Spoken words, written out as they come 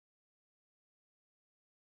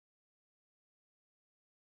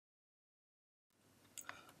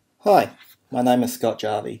Hi, my name is Scott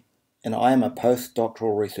Jarvie, and I am a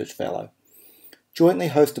postdoctoral research fellow, jointly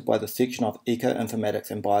hosted by the section of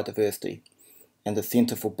Eco-Informatics and Biodiversity and the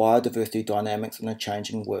Centre for Biodiversity Dynamics in a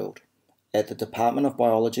Changing World at the Department of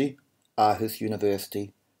Biology, Aarhus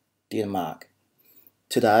University, Denmark.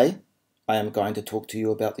 Today, I am going to talk to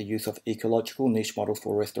you about the use of ecological niche models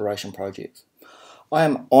for restoration projects. I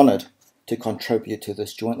am honoured to contribute to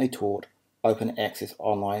this jointly taught open access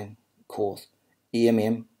online course,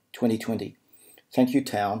 ENM2020. Thank you,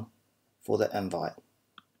 Town, for the invite.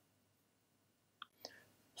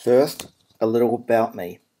 First, a little about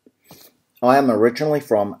me. I am originally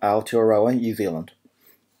from Aotearoa, New Zealand,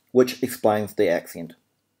 which explains the accent.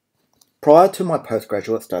 Prior to my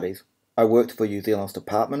postgraduate studies, I worked for New Zealand's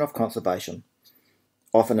Department of Conservation,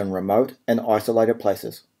 often in remote and isolated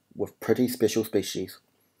places with pretty special species,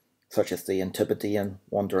 such as the Antipodean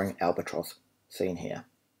wandering albatross, seen here.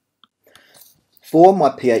 For my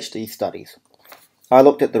PhD studies, I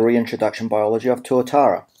looked at the reintroduction biology of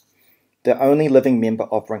tuatara, the only living member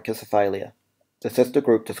of Rhynchocephalia, the sister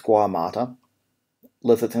group to squamata,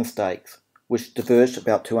 lizards and snakes, which diverged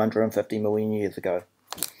about 250 million years ago.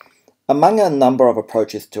 Among a number of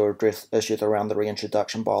approaches to address issues around the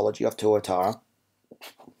reintroduction biology of tuatara,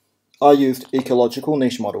 I used ecological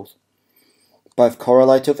niche models, both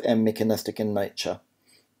correlative and mechanistic in nature,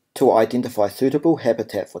 to identify suitable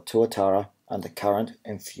habitat for tuatara under current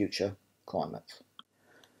and future climates.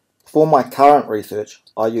 For my current research,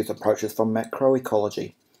 I use approaches from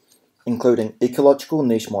macroecology, including ecological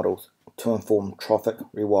niche models to inform trophic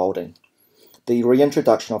rewilding, the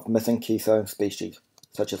reintroduction of missing keystone species,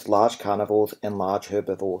 such as large carnivores and large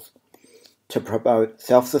herbivores, to promote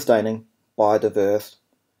self-sustaining, biodiverse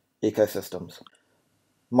ecosystems.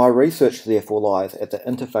 My research therefore lies at the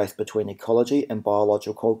interface between ecology and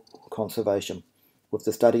biological conservation, with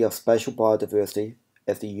the study of spatial biodiversity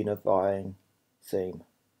as the unifying theme.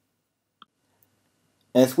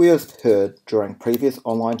 As we have heard during previous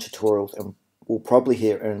online tutorials and will probably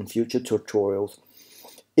hear in future tutorials,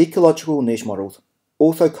 ecological niche models,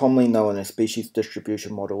 also commonly known as species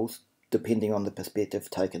distribution models, depending on the perspective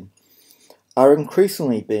taken, are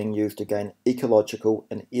increasingly being used to gain ecological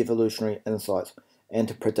and evolutionary insights and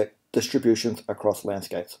to predict distributions across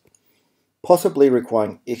landscapes, possibly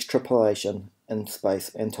requiring extrapolation in space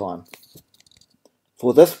and time.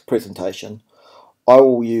 For this presentation, I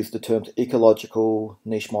will use the terms ecological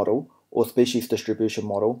niche model or species distribution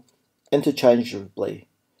model interchangeably,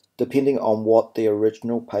 depending on what the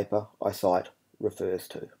original paper I cite refers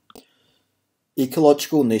to.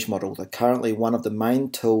 Ecological niche models are currently one of the main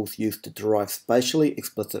tools used to derive spatially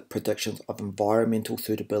explicit predictions of environmental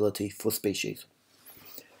suitability for species.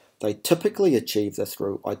 They typically achieve this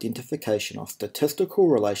through identification of statistical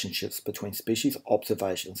relationships between species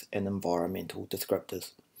observations and environmental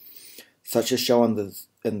descriptors, such as shown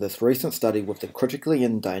in this recent study with the critically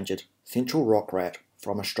endangered central rock rat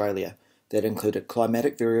from Australia that included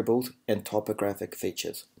climatic variables and topographic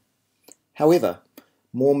features. However,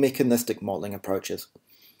 more mechanistic modelling approaches,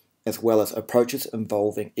 as well as approaches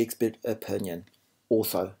involving expert opinion,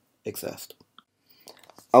 also exist.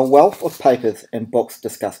 A wealth of papers and books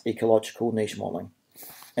discuss ecological niche modelling,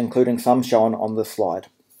 including some shown on this slide.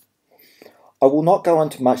 I will not go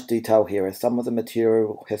into much detail here as some of the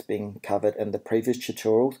material has been covered in the previous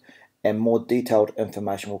tutorials and more detailed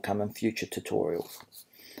information will come in future tutorials.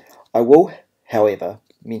 I will, however,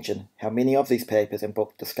 mention how many of these papers and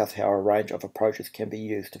books discuss how a range of approaches can be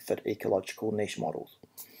used to fit ecological niche models.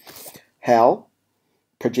 How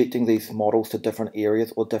projecting these models to different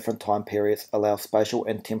areas or different time periods allows spatial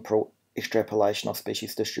and temporal extrapolation of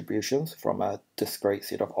species distributions from a discrete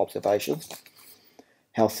set of observations.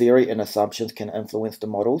 How theory and assumptions can influence the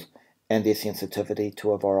models and their sensitivity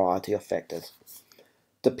to a variety of factors.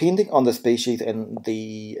 Depending on the species and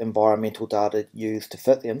the environmental data used to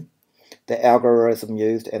fit them, the algorithm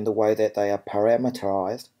used and the way that they are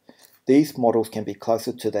parameterized, these models can be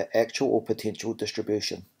closer to the actual or potential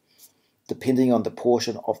distribution, depending on the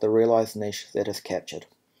portion of the realized niche that is captured,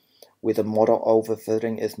 whether model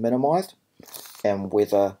overfitting is minimized, and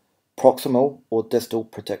whether proximal or distal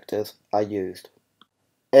predictors are used.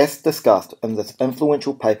 As discussed in this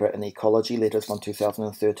influential paper in Ecology Letters from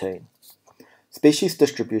 2013, species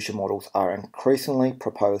distribution models are increasingly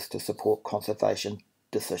proposed to support conservation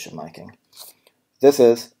decision-making. This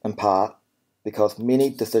is, in part, because many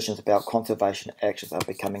decisions about conservation actions are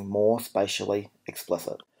becoming more spatially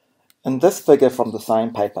explicit. In this figure from the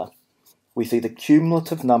same paper, we see the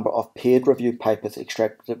cumulative number of peer-reviewed papers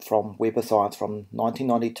extracted from Web of Science from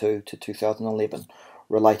 1992 to 2011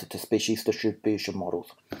 related to species distribution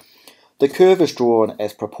models. The curve is drawn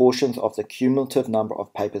as proportions of the cumulative number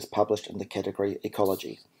of papers published in the category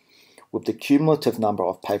ecology, with the cumulative number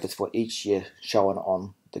of papers for each year shown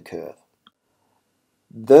on the curve.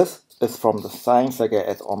 This is from the same figure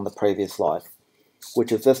as on the previous slide,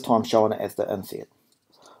 which is this time shown as the inset,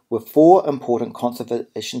 with 4 important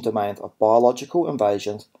conservation domains of biological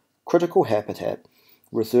invasions, critical habitat,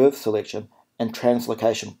 reserve selection, and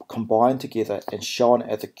translocation combined together and shown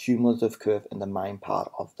as a cumulative curve in the main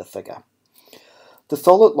part of the figure. The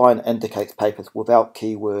solid line indicates papers without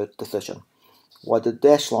keyword decision, while the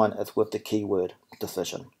dashed line is with the keyword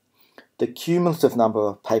decision. The cumulative number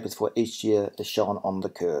of papers for each year is shown on the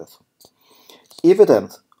curve.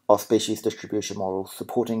 Evidence of species distribution models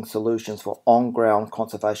supporting solutions for on-ground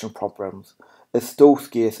conservation problems is still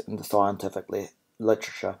scarce in the scientific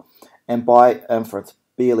literature and by inference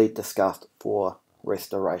barely discussed for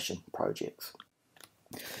restoration projects.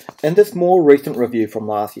 In this more recent review from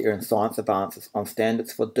last year in Science Advances on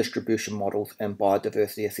standards for distribution models and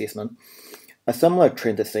biodiversity assessment, a similar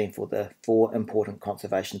trend is seen for the 4 important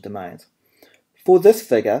conservation domains. For this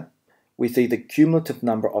figure, we see the cumulative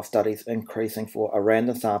number of studies increasing for a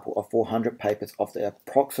random sample of 400 papers of the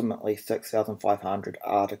approximately 6,500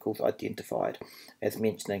 articles identified as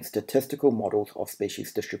mentioning statistical models of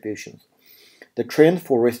species distributions. The trend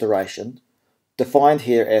for restoration, defined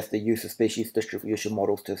here as the use of species distribution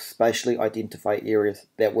models to spatially identify areas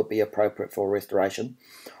that would be appropriate for restoration,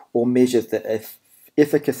 or measures the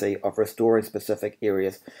efficacy of restoring specific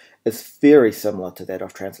areas, is very similar to that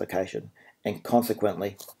of translocation, and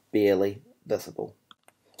consequently barely visible.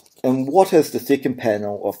 In what is the second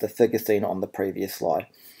panel of the figure seen on the previous slide,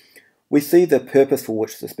 we see the purpose for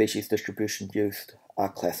which the species distribution used are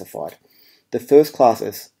classified. The first class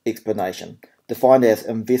is explanation, defined as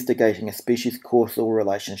investigating a species' causal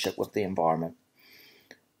relationship with the environment.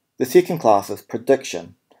 The second class is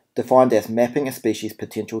prediction, defined as mapping a species'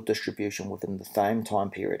 potential distribution within the same time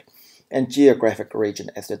period, and geographic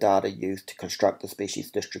region as the data used to construct the species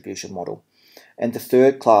distribution model. And the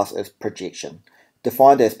third class is projection,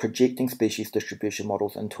 defined as projecting species distribution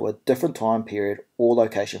models into a different time period or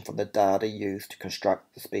location from the data used to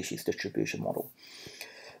construct the species distribution model.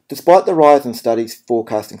 Despite the rise in studies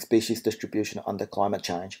forecasting species distribution under climate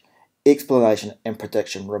change, explanation and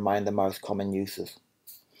prediction remain the most common uses.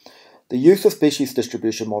 The use of species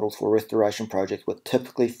distribution models for restoration projects would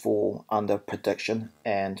typically fall under prediction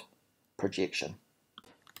and projection.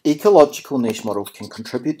 Ecological niche models can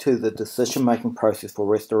contribute to the decision-making process for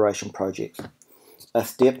restoration projects, a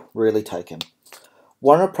step rarely taken.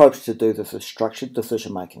 One approach to do this is structured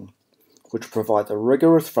decision-making, which provides a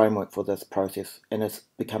rigorous framework for this process and is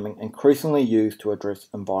becoming increasingly used to address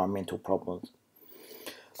environmental problems.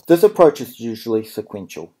 This approach is usually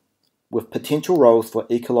sequential, with potential roles for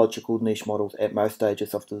ecological niche models at most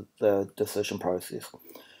stages of the decision process,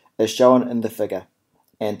 as shown in the figure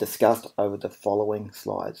and discussed over the following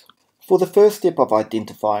slides. For the first step of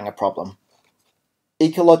identifying a problem,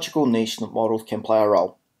 ecological niche models can play a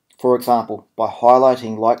role, for example, by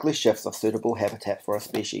highlighting likely shifts of suitable habitat for a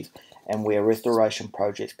species and where restoration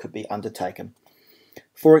projects could be undertaken.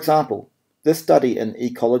 For example, this study in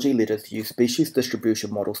ecology letters used species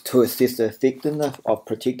distribution models to assess the effectiveness of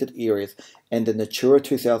protected areas and the Natura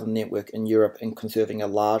 2000 network in Europe in conserving a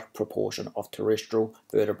large proportion of terrestrial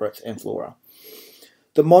vertebrates and flora.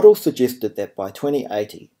 The model suggested that by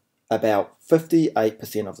 2080, about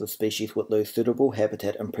 58% of the species would lose suitable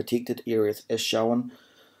habitat in protected areas as shown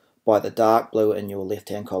by the dark blue in your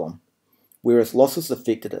left-hand column, whereas losses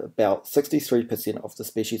affected about 63% of the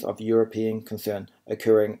species of European concern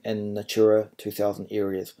occurring in Natura 2000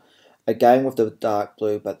 areas, again with the dark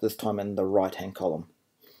blue but this time in the right-hand column.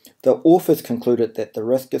 The authors concluded that the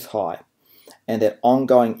risk is high and that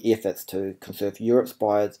ongoing efforts to conserve Europe's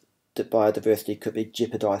biodiversity could be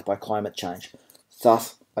jeopardized by climate change,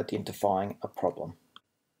 thus identifying a problem.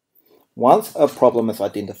 Once a problem is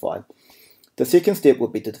identified, the second step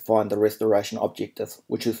would be to define the restoration objectives,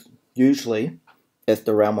 which is usually as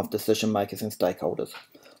the realm of decision makers and stakeholders.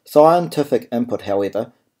 Scientific input,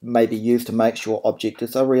 however, may be used to make sure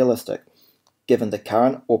objectives are realistic, given the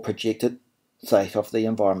current or projected state of the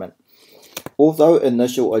environment. Although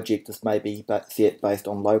initial objectives may be set based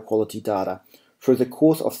on low quality data, through the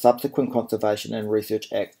course of subsequent conservation and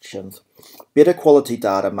research actions, better quality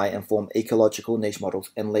data may inform ecological niche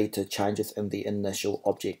models and lead to changes in the initial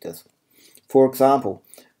objectives. For example,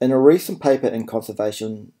 in a recent paper in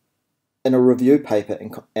a review paper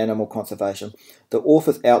in Animal Conservation, the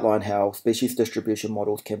authors outline how species distribution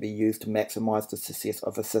models can be used to maximize the success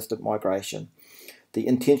of assisted migration. the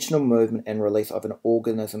intentional movement and release of an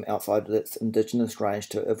organism outside of its indigenous range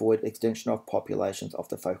to avoid extinction of populations of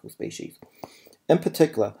the focal species. In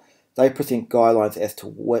particular, they present guidelines as to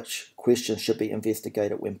which questions should be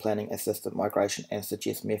investigated when planning assisted migration and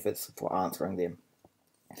suggest methods for answering them.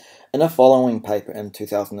 In a following paper in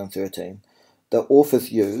 2013, the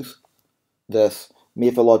authors use this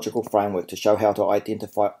methodological framework to show how to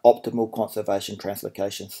identify optimal conservation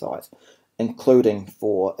translocation sites, including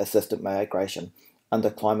for assisted migration under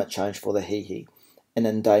climate change for the hihi, an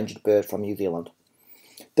endangered bird from New Zealand.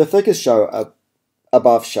 The figures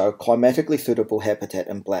above show climatically suitable habitat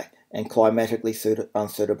in black and climatically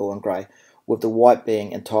unsuitable in grey, with the white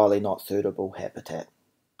being entirely not suitable habitat.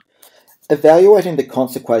 Evaluating the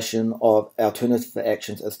consequence of alternative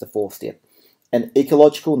actions is the fourth step, and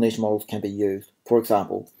ecological niche models can be used, for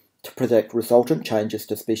example, to predict resultant changes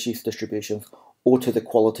to species distributions or to the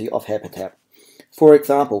quality of habitat. For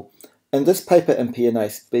example, in this paper in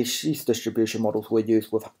PNA, species distribution models were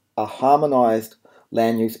used with a harmonised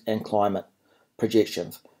land use and climate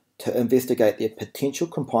projections to investigate their potential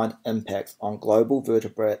combined impacts on global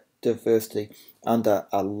vertebrate diversity under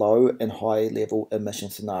a low and high level emission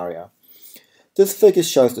scenario. This figure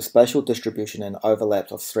shows the spatial distribution and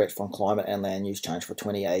overlaps of threats from climate and land use change for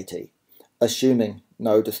 2080, assuming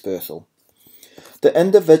no dispersal. The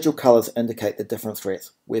individual colours indicate the different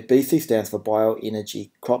threats, where BC stands for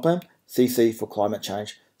bioenergy cropland, CC for climate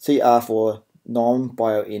change, CR for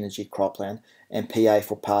non-bioenergy cropland, and PA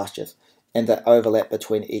for pastures, and the overlap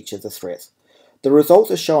between each of the threats. The results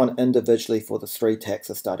are shown individually for the 3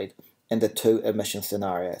 taxa studied and the 2 emission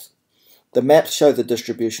scenarios. The maps show the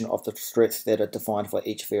distribution of the threats that are defined for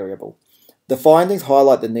each variable. The findings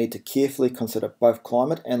highlight the need to carefully consider both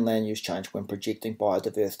climate and land use change when projecting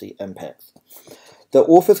biodiversity impacts. The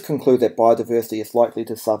authors conclude that biodiversity is likely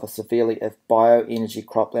to suffer severely if bioenergy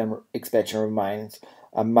cropland expansion remains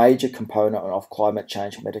a major component of climate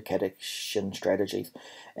change mitigation strategies,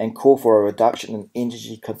 and call for a reduction in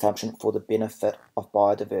energy consumption for the benefit of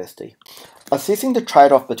biodiversity. Assessing the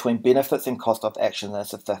trade-off between benefits and cost of action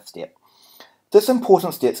is the 5th step. This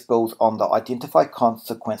important step builds on the identified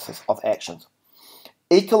consequences of actions.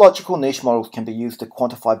 Ecological niche models can be used to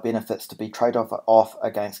quantify benefits to be traded off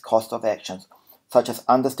against cost of actions, such as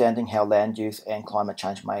understanding how land use and climate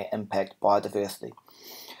change may impact biodiversity.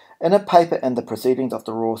 In a paper in the Proceedings of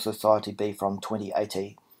the Royal Society B from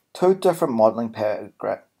 2018, 2 different modelling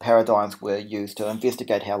paradigms were used to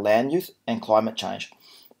investigate how land use and climate change,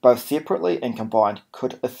 both separately and combined,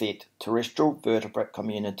 could affect terrestrial vertebrate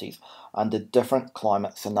communities under different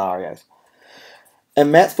climate scenarios.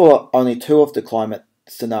 In maps for only 2 of the climate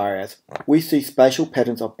scenarios, we see spatial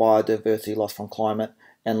patterns of biodiversity loss from climate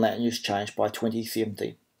and land use change by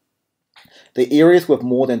 2070. The areas with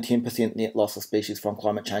more than 10% net loss of species from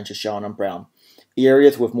climate change are shown in brown,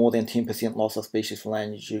 areas with more than 10% loss of species from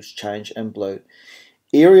land use change in blue,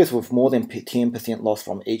 areas with more than 10% loss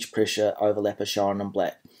from each pressure overlap are shown in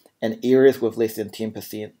black, and areas with less than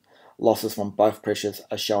 10% losses from both pressures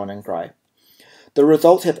are shown in grey. The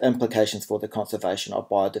results have implications for the conservation of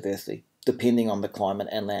biodiversity, depending on the climate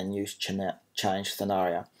and land use change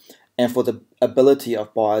scenario, and for the ability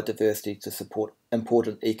of biodiversity to support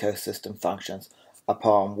important ecosystem functions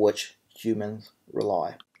upon which humans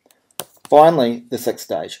rely. Finally, the 6th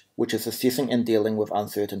stage, which is assessing and dealing with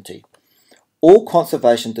uncertainty. All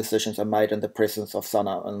conservation decisions are made in the presence of some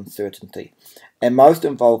uncertainty, and most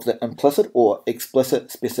involve the implicit or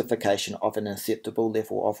explicit specification of an acceptable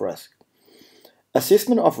level of risk.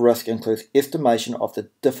 Assessment of risk includes estimation of the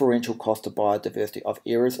differential cost of biodiversity of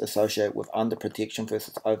areas associated with underprotection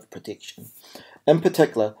versus overprotection. In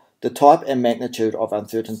particular, the type and magnitude of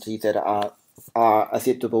uncertainty that are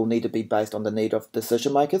acceptable need to be based on the need of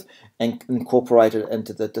decision makers and incorporated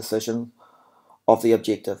into the decision of the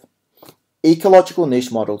objective. Ecological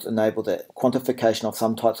niche models enable the quantification of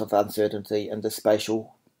some types of uncertainty in the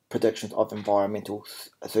spatial predictions of environmental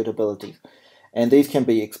suitability, and these can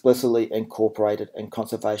be explicitly incorporated in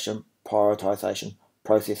conservation prioritization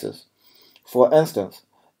processes. For instance,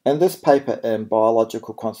 in this paper in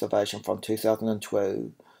Biological Conservation from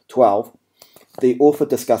 2012, the author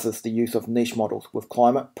discusses the use of niche models with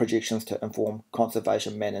climate projections to inform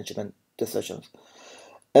conservation management decisions.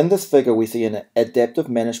 In this figure, we see an adaptive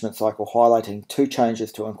management cycle highlighting 2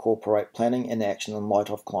 changes to incorporate planning and action in light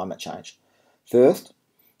of climate change. First,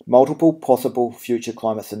 multiple possible future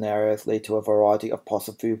climate scenarios lead to a variety of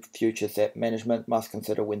possible futures that management must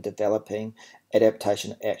consider when developing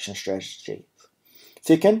adaptation action strategies.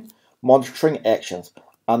 Second, monitoring actions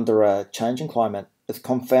under a changing climate is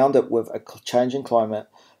confounded with a changing climate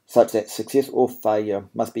such that success or failure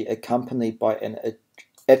must be accompanied by an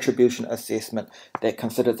attribution assessment that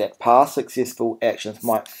considers that past successful actions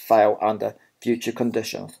might fail under future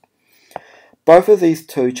conditions. Both of these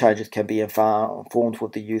two changes can be informed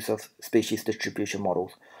with the use of species distribution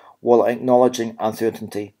models, while acknowledging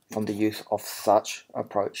uncertainty from the use of such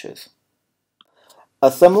approaches.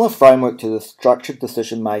 A similar framework to the structured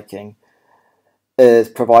decision making is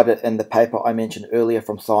provided in the paper I mentioned earlier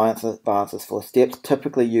from Science Advances for steps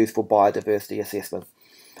typically used for biodiversity assessment.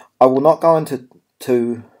 I will not go into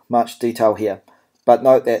too much detail here, but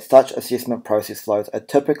note that such assessment process flows are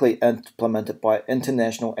typically implemented by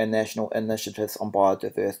international and national initiatives on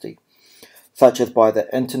biodiversity, such as by the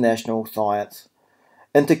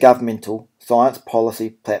Intergovernmental Science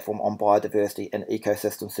Policy Platform on Biodiversity and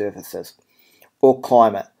Ecosystem Services, or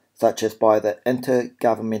climate, such as by the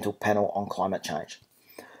Intergovernmental Panel on Climate Change.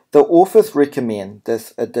 The authors recommend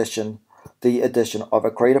the addition of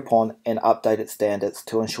agreed upon and updated standards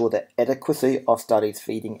to ensure the adequacy of studies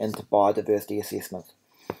feeding into biodiversity assessments.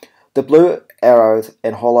 The blue arrows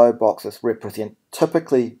and hollow boxes represent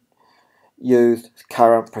typically used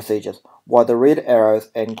current procedures, while the red arrows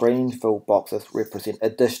and green filled boxes represent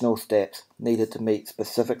additional steps needed to meet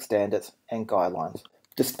specific standards and guidelines.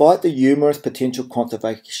 Despite the numerous potential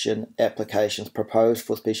conservation applications proposed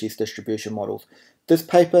for species distribution models, this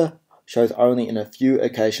paper shows only in a few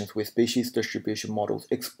occasions where species distribution models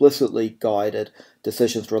explicitly guided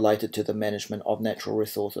decisions related to the management of natural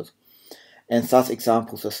resources, and such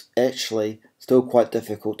examples are actually still quite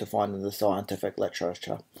difficult to find in the scientific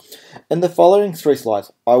literature. In the following 3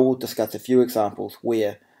 slides, I will discuss a few examples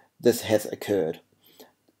where this has occurred,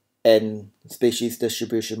 and species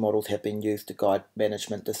distribution models have been used to guide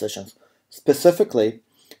management decisions. Specifically,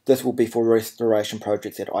 this will be for restoration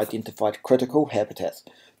projects that identified critical habitats,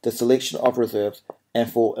 the selection of reserves,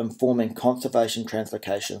 and for informing conservation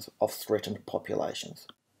translocations of threatened populations.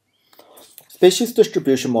 Species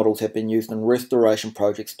distribution models have been used in restoration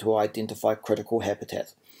projects to identify critical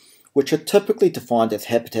habitats, which are typically defined as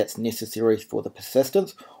habitats necessary for the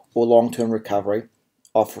persistence or long-term recovery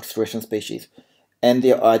of threatened species, and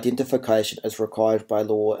their identification is required by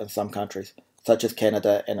law in some countries, such as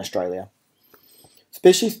Canada and Australia.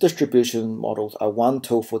 Species distribution models are one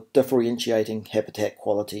tool for differentiating habitat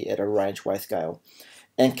quality at a range-wide scale,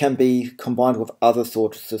 and can be combined with other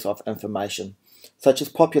sources of information, such as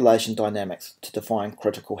population dynamics, to define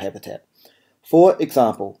critical habitat. For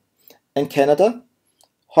example, in Canada,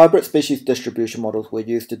 hybrid species distribution models were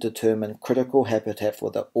used to determine critical habitat for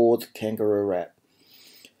the Ord kangaroo rat.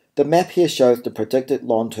 The map here shows the predicted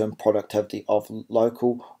long-term productivity of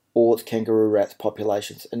local Ord kangaroo rat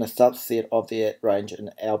populations in a subset of their range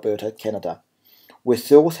in Alberta, Canada, where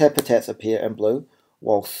source habitats appear in blue,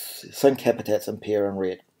 while sink habitats appear in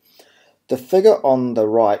red. The figure on the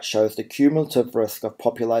right shows the cumulative risk of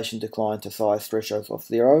population decline to size thresholds of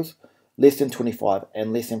zeros, less than 25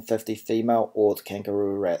 and less than 50 female Ord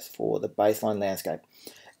kangaroo rats for the baseline landscape,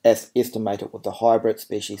 as estimated with the hybrid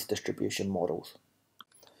species distribution models.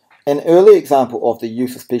 An early example of the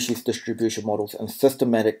use of species distribution models in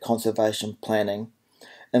systematic conservation planning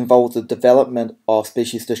involves the development of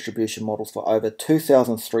species distribution models for over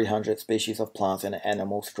 2,300 species of plants and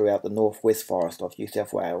animals throughout the northwest forest of New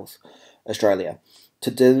South Wales, Australia,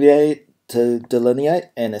 to delineate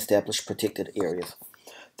and establish protected areas.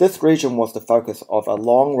 This region was the focus of a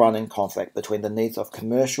long-running conflict between the needs of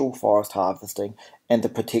commercial forest harvesting and the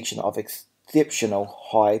protection of exceptional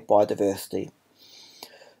high biodiversity.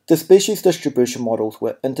 The species distribution models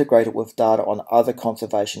were integrated with data on other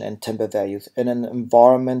conservation and timber values in an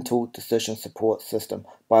environmental decision support system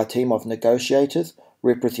by a team of negotiators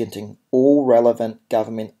representing all relevant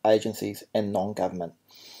government agencies and non-government.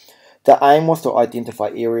 The aim was to identify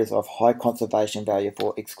areas of high conservation value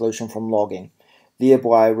for exclusion from logging,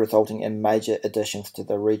 thereby resulting in major additions to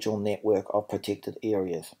the regional network of protected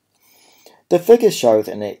areas. The figure shows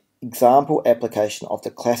an example application of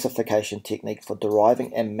the classification technique for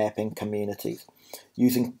deriving and mapping communities,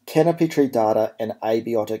 using canopy tree data and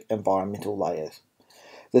abiotic environmental layers.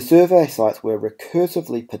 The survey sites were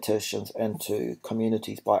recursively partitioned into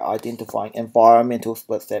communities by identifying environmental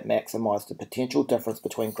splits that maximize the potential difference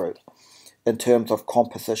between groups in terms of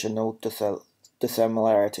compositional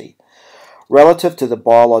dissimilarity relative to the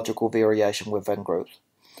biological variation within groups.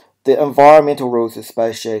 The environmental rules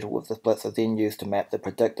associated with the splits are then used to map the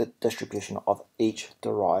predicted distribution of each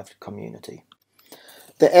derived community.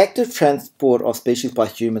 The active transport of species by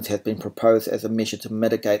humans has been proposed as a measure to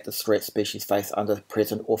mitigate the threat species face under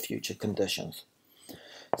present or future conditions.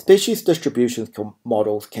 Species distribution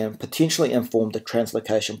models can potentially inform the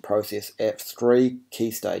translocation process at 3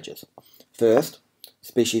 key stages. First,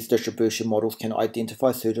 species distribution models can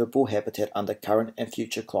identify suitable habitat under current and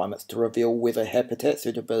future climates to reveal whether habitat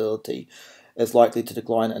suitability is likely to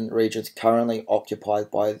decline in regions currently occupied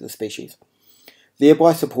by the species,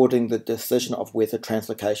 thereby supporting the decision of whether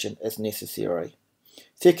translocation is necessary.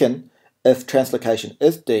 Second, if translocation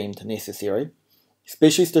is deemed necessary,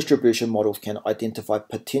 species distribution models can identify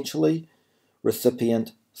potentially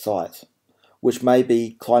recipient sites, which may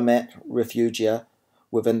be climate refugia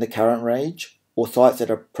within the current range, or sites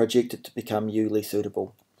that are projected to become newly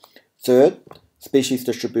suitable. Third, species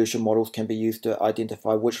distribution models can be used to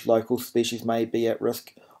identify which local species may be at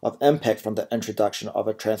risk of impact from the introduction of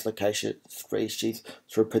a translocation species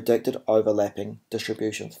through predicted overlapping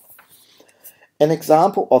distributions. An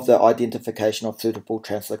example of the identification of suitable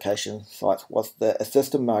translocation sites was the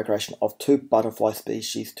assisted migration of 2 butterfly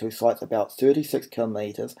species to sites about 36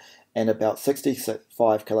 kilometres and about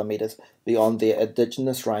 65 kilometres beyond their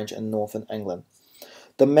indigenous range in northern England.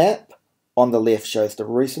 The map on the left shows the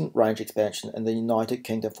recent range expansion in the United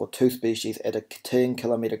Kingdom for 2 species at a 10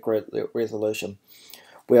 kilometre grid resolution,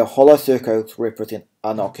 where hollow circles represent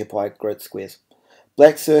unoccupied grid squares.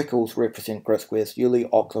 Black circles represent grid squares usually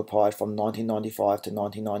occupied from 1995 to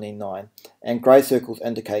 1999, and grey circles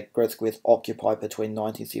indicate grid squares occupied between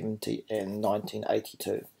 1970 and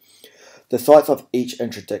 1982. The sites of each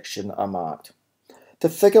introduction are marked. The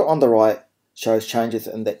figure on the right shows changes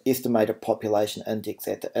in the estimated population index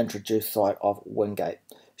at the introduced site of Wingate,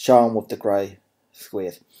 shown with the grey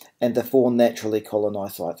squares, and the 4 naturally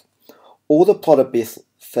colonised sites. All the plotted best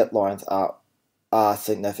fit lines are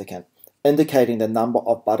significant, indicating the number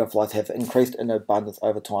of butterflies have increased in abundance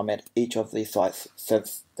over time at each of these sites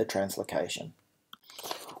since the translocation.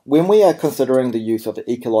 When we are considering the use of the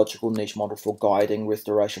ecological niche model for guiding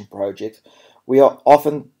restoration projects, we are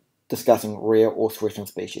often discussing rare or threatened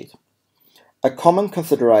species. A common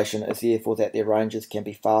consideration is therefore that their ranges can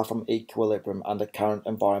be far from equilibrium under current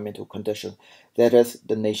environmental conditions, that is,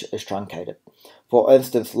 the niche is truncated. For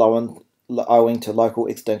instance, owing to local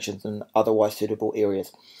extinctions in otherwise suitable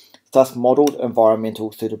areas. Thus, modelled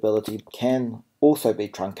environmental suitability can also be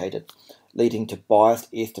truncated, leading to biased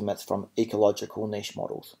estimates from ecological niche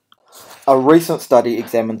models. A recent study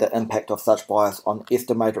examined the impact of such bias on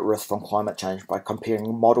estimated risk from climate change by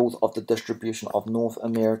comparing models of the distribution of North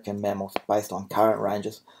American mammals based on current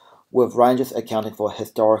ranges with ranges accounting for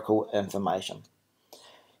historical information.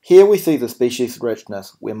 Here we see the species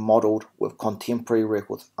richness when modelled with contemporary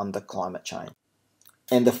records under climate change,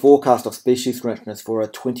 and the forecast of species richness for a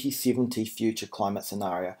 2070 future climate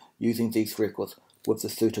scenario using these records with the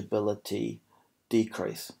suitability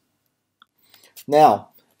decrease. Now,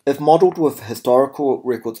 if modelled with historical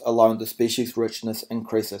records alone, the species richness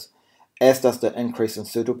increases, as does the increase in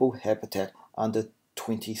suitable habitat under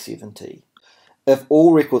 2070. If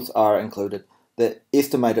all records are included, the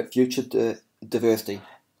estimated future diversity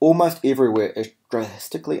almost everywhere is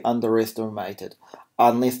drastically underestimated,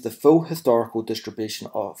 unless the full historical distribution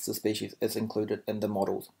of the species is included in the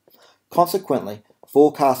models. Consequently,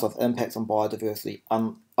 forecasts of impacts on biodiversity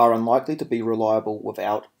are unlikely to be reliable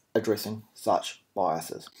without addressing such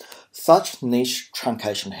biases. Such niche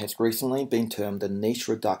truncation has recently been termed the niche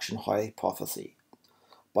reduction hypothesis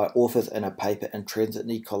by authors in a paper in Trends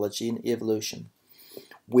in Ecology and Evolution,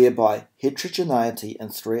 whereby heterogeneity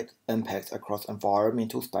and threat impacts across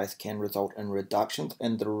environmental space can result in reductions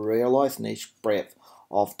in the realized niche breadth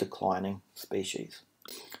of declining species.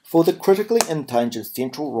 For the critically endangered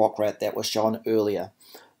central rock rat that was shown earlier,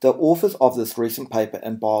 the authors of this recent paper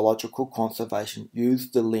in Biological Conservation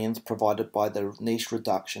used the lens provided by the niche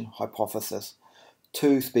reduction hypothesis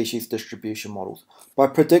to species distribution models by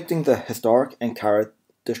predicting the historic and current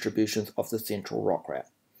distributions of the central rock rat.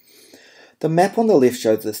 The map on the left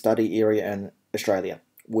shows the study area in Australia,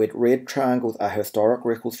 where red triangles are historic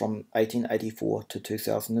records from 1884 to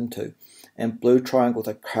 2002, and blue triangles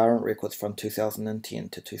are current records from 2010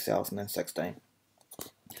 to 2016.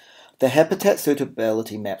 The habitat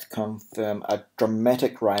suitability maps confirm a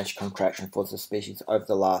dramatic range contraction for the species over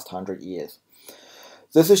the last 100 years.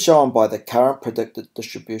 This is shown by the current predicted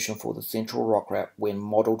distribution for the central rock rat when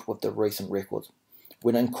modelled with the recent records.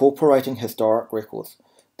 When incorporating historic records,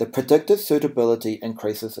 the predicted suitability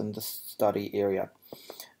increases in the study area,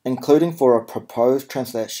 including for a proposed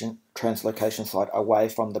translocation site away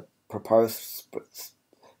from the proposed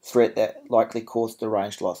threat that likely caused the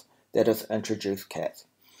range loss, that is, introduced cats.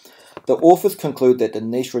 The authors conclude that the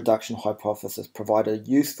niche reduction hypothesis provided a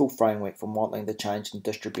useful framework for modelling the change in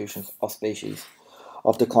distributions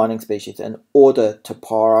of declining species in order to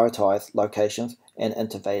prioritise locations and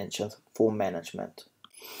interventions for management.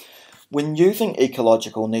 When using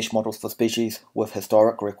ecological niche models for species with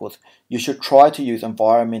historic records, you should try to use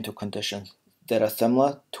environmental conditions that are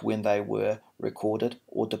similar to when they were recorded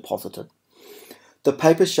or deposited. The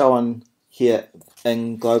papers shown here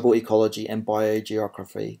in Global Ecology and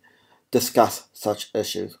Biogeography discuss such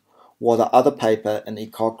issues, while the other paper in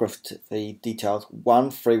Ecography details one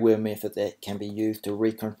freeware method that can be used to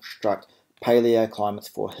reconstruct paleoclimates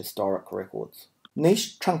for historic records.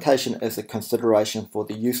 Niche truncation is a consideration for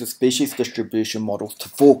the use of species distribution models to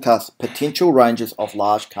forecast potential ranges of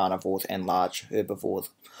large carnivores and large herbivores,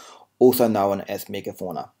 also known as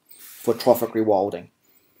megafauna, for trophic rewilding,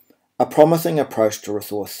 a promising approach to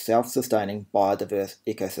restore self-sustaining biodiverse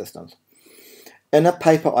ecosystems. In a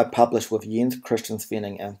paper I published with Jens Christian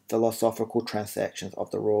Svenning in Philosophical Transactions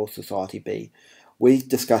of the Royal Society B, we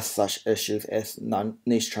discussed such issues as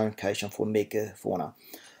niche truncation for megafauna,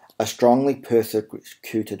 a strongly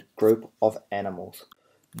persecuted group of animals.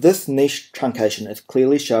 This niche truncation is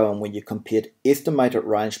clearly shown when you compared estimated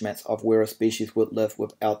range maps of where a species would live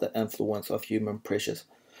without the influence of human pressures,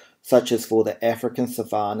 such as for the African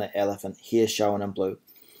savanna elephant here shown in blue,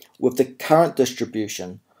 with the current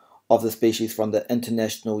distribution of the species from the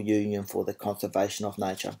International Union for the Conservation of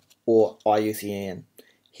Nature, or IUCN,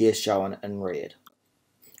 here shown in red.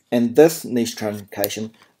 And this niche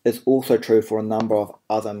truncation is also true for a number of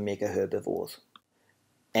other megaherbivores,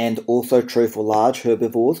 and also true for large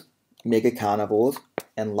herbivores, megacarnivores,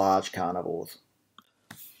 and large carnivores.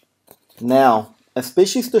 Now, if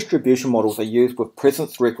species distribution models are used with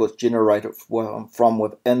presence records generated from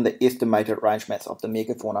within the estimated range maps of the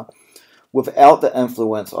megafauna, without the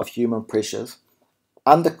influence of human pressures,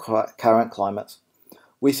 under current climates,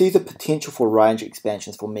 we see the potential for range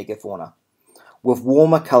expansions for megafauna, with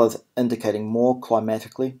warmer colours indicating more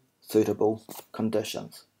climatically suitable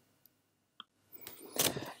conditions.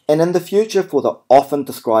 And in the future, for the often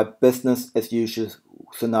described business as usual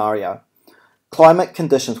scenario, climate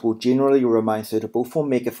conditions will generally remain suitable for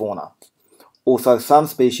megafauna. Also, some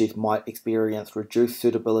species might experience reduced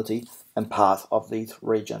suitability in parts of these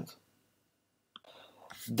regions.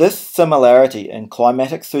 This similarity in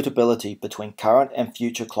climatic suitability between current and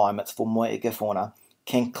future climates for megafauna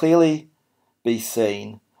can clearly be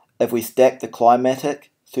seen if we stack the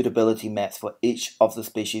climatic suitability maps for each of the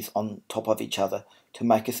species on top of each other to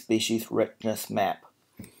make a species richness map.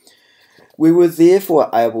 We were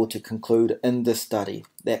therefore able to conclude in this study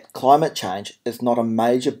that climate change is not a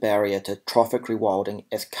major barrier to trophic rewilding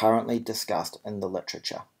as currently discussed in the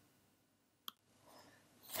literature.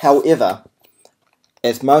 However,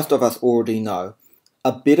 as most of us already know,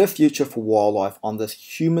 a better future for wildlife on this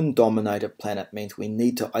human-dominated planet means we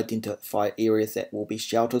need to identify areas that will be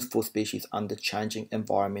shelters for species under changing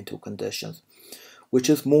environmental conditions, which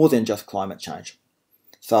is more than just climate change.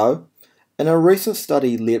 So, in a recent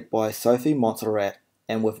study led by Sophie Montserrat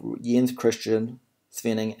and with Jens Christian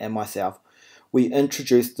Svenning and myself, we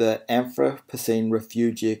introduced the Anthropocene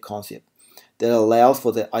refugia concept that allows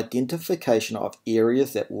for the identification of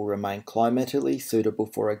areas that will remain climatically suitable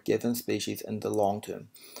for a given species in the long term,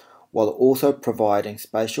 while also providing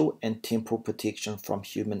spatial and temporal protection from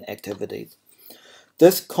human activities.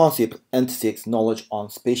 This concept intersects knowledge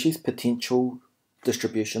on species potential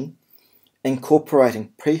distribution,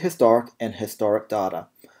 incorporating prehistoric and historic data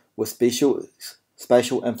with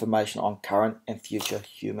spatial information on current and future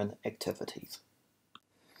human activities.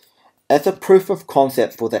 As a proof of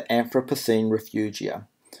concept for the Anthropocene refugia,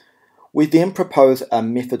 we then propose a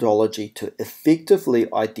methodology to effectively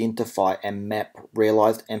identify and map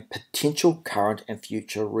realized and potential current and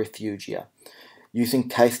future refugia using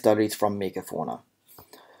case studies from megafauna.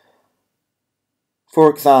 For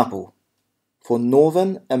example, for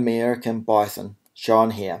Northern American bison,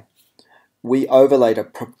 shown here, we overlaid a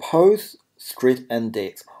proposed threat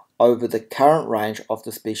index over the current range of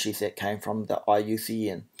the species that came from the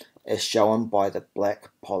IUCN, as shown by the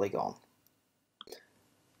black polygon.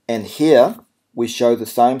 And here we show the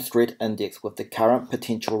same threat index with the current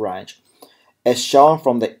potential range, as shown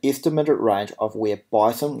from the estimated range of where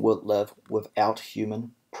bison would live without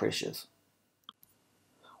human pressures.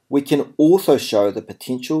 We can also show the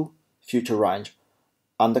potential future range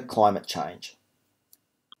under climate change.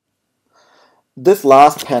 This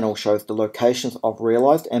last panel shows the locations of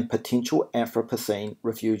realized and potential Anthropocene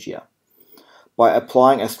refugia by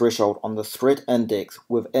applying a threshold on the threat index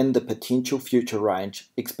within the potential future range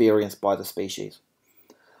experienced by the species.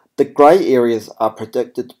 The grey areas are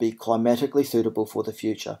predicted to be climatically suitable for the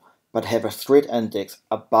future, but have a threat index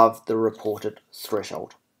above the reported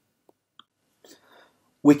threshold.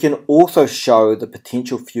 We can also show the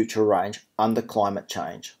potential future range under climate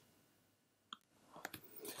change.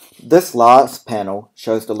 This last panel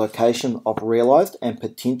shows the location of realised and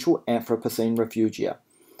potential Anthropocene refugia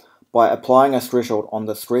by applying a threshold on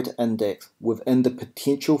the threat index within the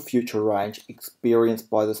potential future range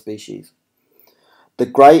experienced by the species. The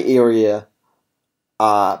grey area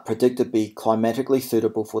are predicted to be climatically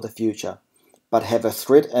suitable for the future, but have a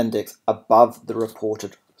threat index above the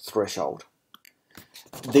reported threshold.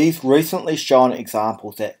 These recently shown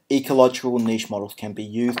examples that ecological niche models can be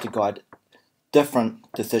used to guide different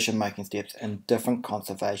decision-making steps in different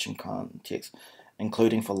conservation contexts,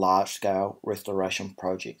 including for large-scale restoration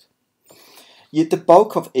projects. Yet the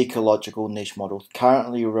bulk of ecological niche models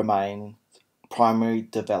currently remain primarily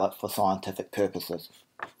developed for scientific purposes.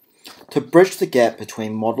 To bridge the gap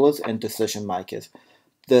between modelers and decision makers,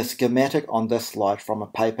 the schematic on this slide from a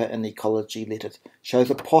paper in Ecology Letters shows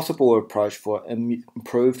a possible approach for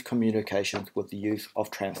improved communications with the use of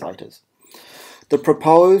translators. The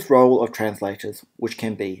proposed role of translators, which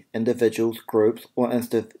can be individuals, groups, or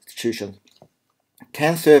institutions,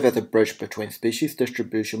 can serve as a bridge between species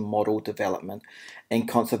distribution model development and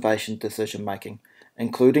conservation decision making,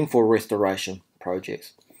 including for restoration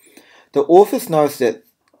projects. The authors note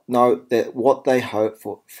that what they hope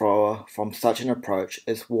for from such an approach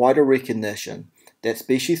is wider recognition that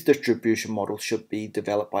species distribution models should be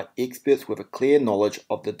developed by experts with a clear knowledge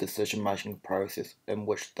of the decision-making process in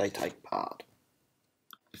which they take part.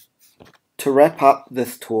 To wrap up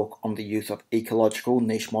this talk on the use of ecological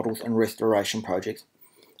niche models in restoration projects,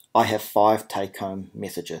 I have 5 take-home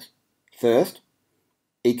messages. First,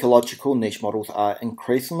 ecological niche models are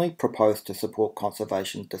increasingly proposed to support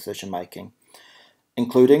conservation decision-making,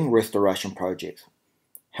 including restoration projects.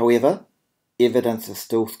 However, evidence is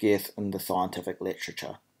still scarce in the scientific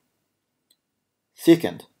literature.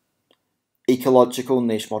 Second, ecological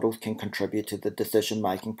niche models can contribute to the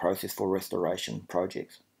decision-making process for restoration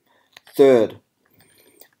projects. Third,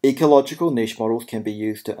 ecological niche models can be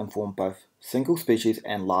used to inform both single species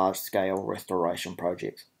and large-scale restoration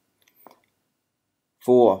projects.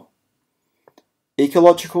 4.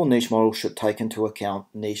 Ecological niche models should take into account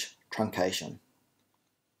niche truncation.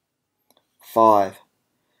 5.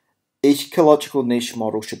 Ecological niche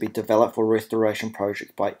models should be developed for restoration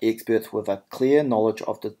projects by experts with a clear knowledge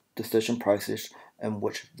of the decision process in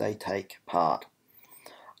which they take part,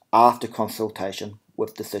 after consultation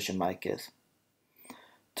with decision makers.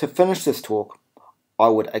 To finish this talk, I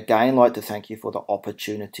would again like to thank you for the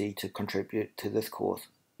opportunity to contribute to this course,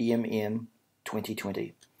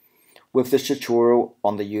 ENM2020, with this tutorial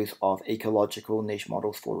on the use of ecological niche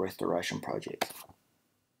models for restoration projects.